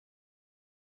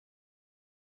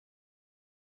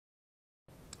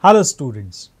Hello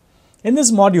students. In this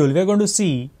module, we are going to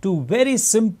see two very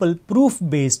simple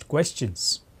proof-based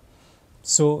questions.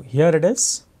 So here it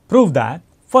is. Prove that.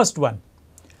 First one,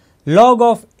 log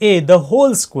of a the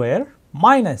whole square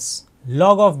minus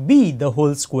log of b the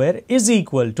whole square is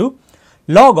equal to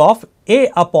log of a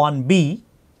upon b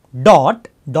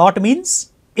dot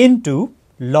means into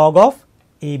log of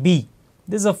ab.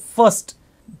 This is the first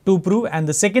to prove, and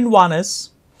the second one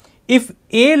is if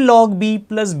a log b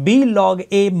plus b log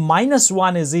a minus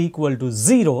 1 is equal to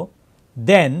 0,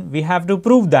 then we have to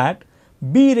prove that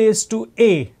b raised to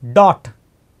a dot,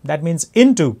 that means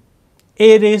into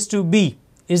a raised to b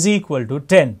is equal to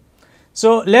 10.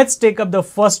 So let's take up the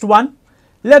first one.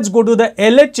 Let's go to the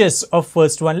LHS of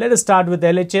first one. Let us start with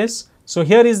LHS. So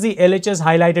here is the LHS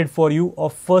highlighted for you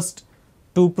of first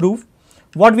to prove.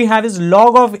 What we have is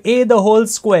log of a the whole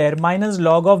square minus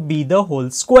log of b the whole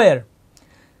square.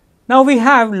 Now we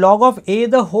have log of a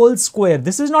the whole square.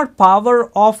 This is not power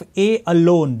of a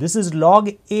alone. This is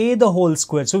log a the whole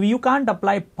square. So you can't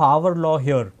apply power law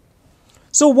here.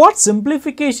 So what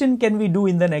simplification can we do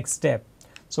in the next step?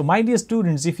 So my dear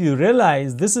students, if you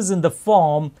realize this is in the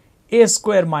form a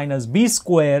square minus b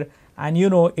square, and you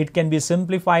know it can be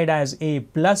simplified as a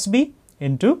plus b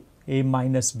into a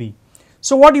minus b.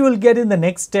 So what you will get in the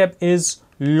next step is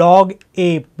log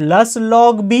a plus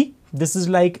log b. This is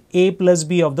like a plus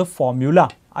b of the formula.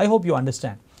 I hope you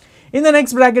understand. In the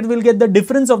next bracket, we'll get the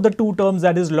difference of the two terms,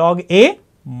 that is log a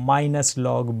minus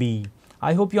log b.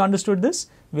 I hope you understood this.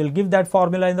 We'll give that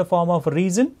formula in the form of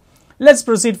reason. Let's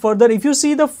proceed further. If you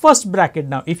see the first bracket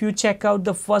now, if you check out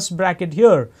the first bracket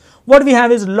here, what we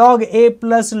have is log a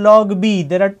plus log b.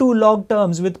 There are two log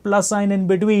terms with plus sign in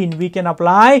between. We can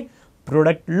apply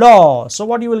product law. So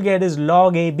what you will get is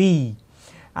log ab.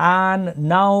 And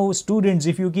now students,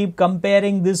 if you keep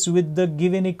comparing this with the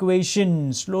given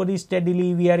equation, slowly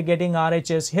steadily we are getting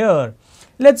RHS here.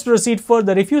 Let's proceed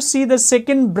further. If you see the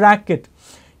second bracket,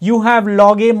 you have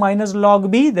log a minus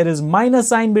log b. There is minus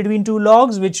sign between two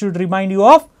logs, which should remind you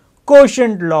of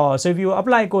quotient law. So if you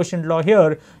apply quotient law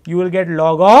here, you will get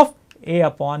log of a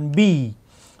upon b.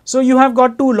 So you have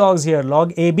got two logs here,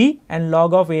 log ab and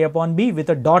log of a upon b with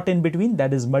a dot in between,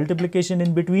 that is multiplication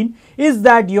in between. Is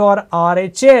that your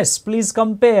RHS? Please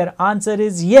compare. Answer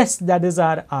is yes, that is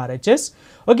our RHS.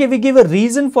 Okay, we give a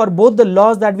reason for both the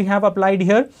laws that we have applied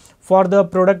here, for the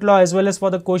product law as well as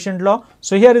for the quotient law.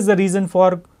 So here is the reason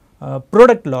for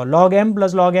product law, log m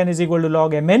plus log n is equal to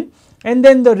log mn, and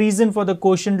then the reason for the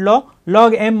quotient law,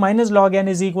 log m minus log n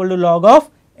is equal to log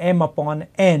of m upon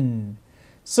n.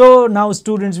 So now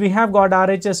students, we have got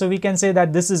RHS, so we can say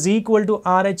that this is equal to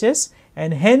RHS,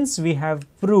 and hence we have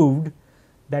proved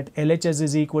that LHS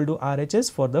is equal to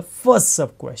RHS for the first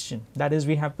sub question. That is,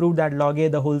 we have proved that log a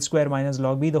the whole square minus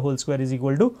log b the whole square is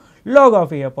equal to log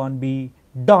of a upon b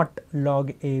dot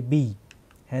log ab.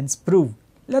 Hence proved.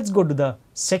 Let's go to the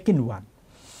second one.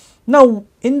 Now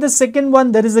in the second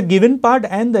one, there is a given part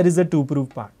and there is a to prove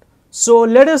part. So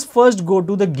let us first go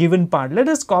to the given part. Let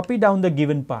us copy down the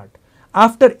given part.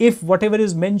 After if, whatever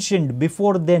is mentioned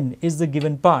before then is the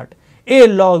given part. A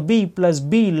log b plus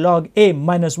b log a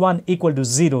minus 1 equal to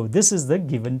 0. This is the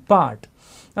given part.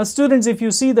 Now students, if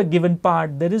you see the given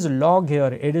part, there is a log here.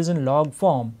 It is in log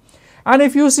form. And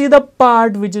if you see the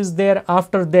part which is there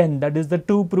after then, that is the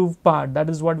to prove part, that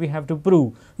is what we have to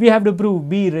prove. We have to prove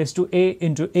b raised to a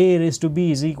into a raised to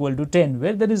b is equal to 10,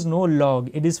 where there is no log.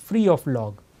 It is free of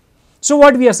log. So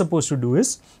what we are supposed to do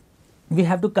is, we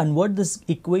have to convert this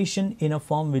equation in a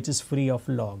form which is free of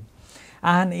log.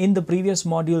 And in the previous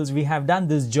modules, we have done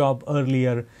this job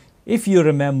earlier. If you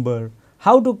remember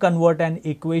how to convert an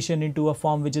equation into a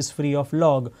form which is free of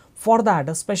log, for that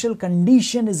a special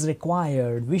condition is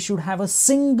required. We should have a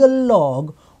single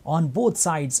log on both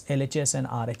sides, LHS and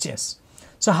RHS.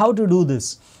 So how to do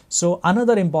this? So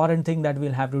another important thing that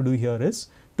we'll have to do here is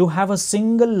to have a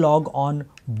single log on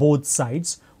both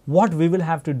sides. What we will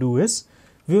have to do is,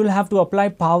 we will have to apply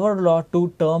power law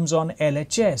to terms on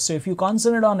LHS. So if you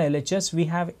concentrate on LHS, we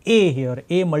have a here,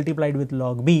 a multiplied with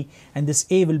log b, and this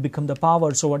a will become the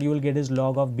power. So what you will get is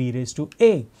log of b raised to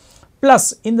a.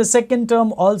 Plus in the second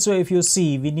term also, if you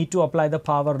see, we need to apply the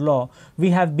power law.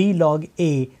 We have b log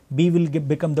a, b will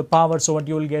become the power. So what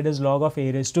you will get is log of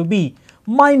a raised to b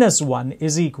minus 1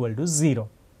 is equal to 0.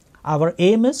 Our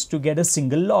aim is to get a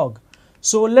single log.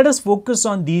 So let us focus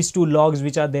on these two logs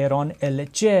which are there on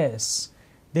LHS.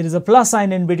 There is a plus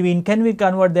sign in between. Can we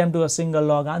convert them to a single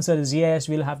log? Answer is yes.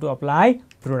 We'll have to apply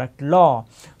product law.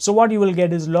 So what you will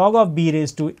get is log of b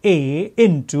raised to a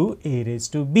into a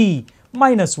raised to b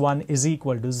minus 1 is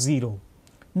equal to 0.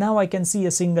 Now I can see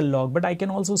a single log, but I can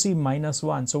also see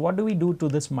 -1. So what do we do to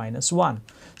this -1?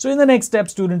 So in the next step,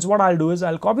 students, what I'll do is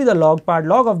I'll copy the log part,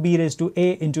 log of b raised to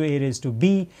a into a raised to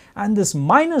b, and this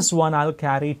 -1 I'll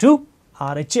carry to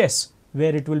RHS,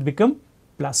 where it will become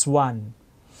 +1.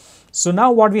 So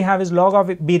now what we have is log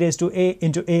of b raised to a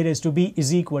into a raised to b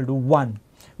is equal to 1.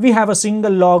 We have a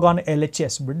single log on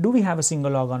LHS, but do we have a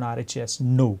single log on RHS?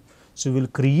 No. So we'll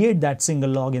create that single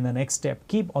log in the next step.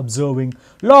 Keep observing.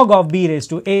 Log of b raised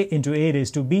to a into a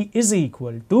raised to b is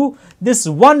equal to, this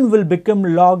 1 will become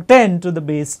log 10 to the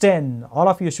base 10. All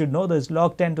of you should know this.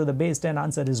 Log 10 to the base 10,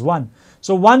 answer is 1.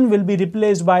 So 1 will be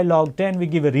replaced by log 10. We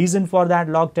give a reason for that.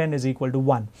 Log 10 is equal to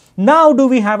 1. Now do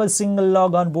we have a single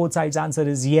log on both sides? Answer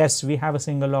is yes, we have a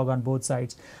single log on both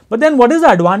sides. But then what is the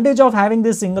advantage of having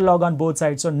this single log on both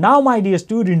sides? So now, my dear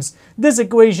students, this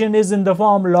equation is in the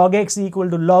form log x equal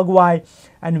to log y,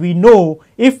 and we know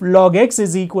if log x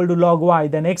is equal to log y,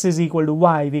 then x is equal to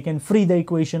y. We can free the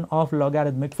equation of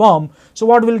logarithmic form. So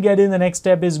what we'll get in the next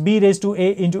step is b raised to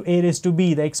a into a raised to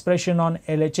b, the expression on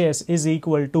LHS, is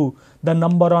equal to the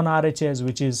number on RHS,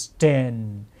 which is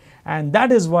 10. And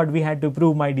that is what we had to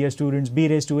prove, my dear students. B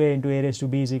raised to a into a raised to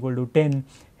b is equal to 10.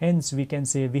 Hence we can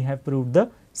say we have proved the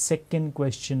second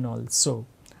question also.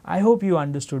 I hope you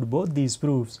understood both these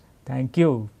proofs. Thank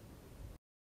you.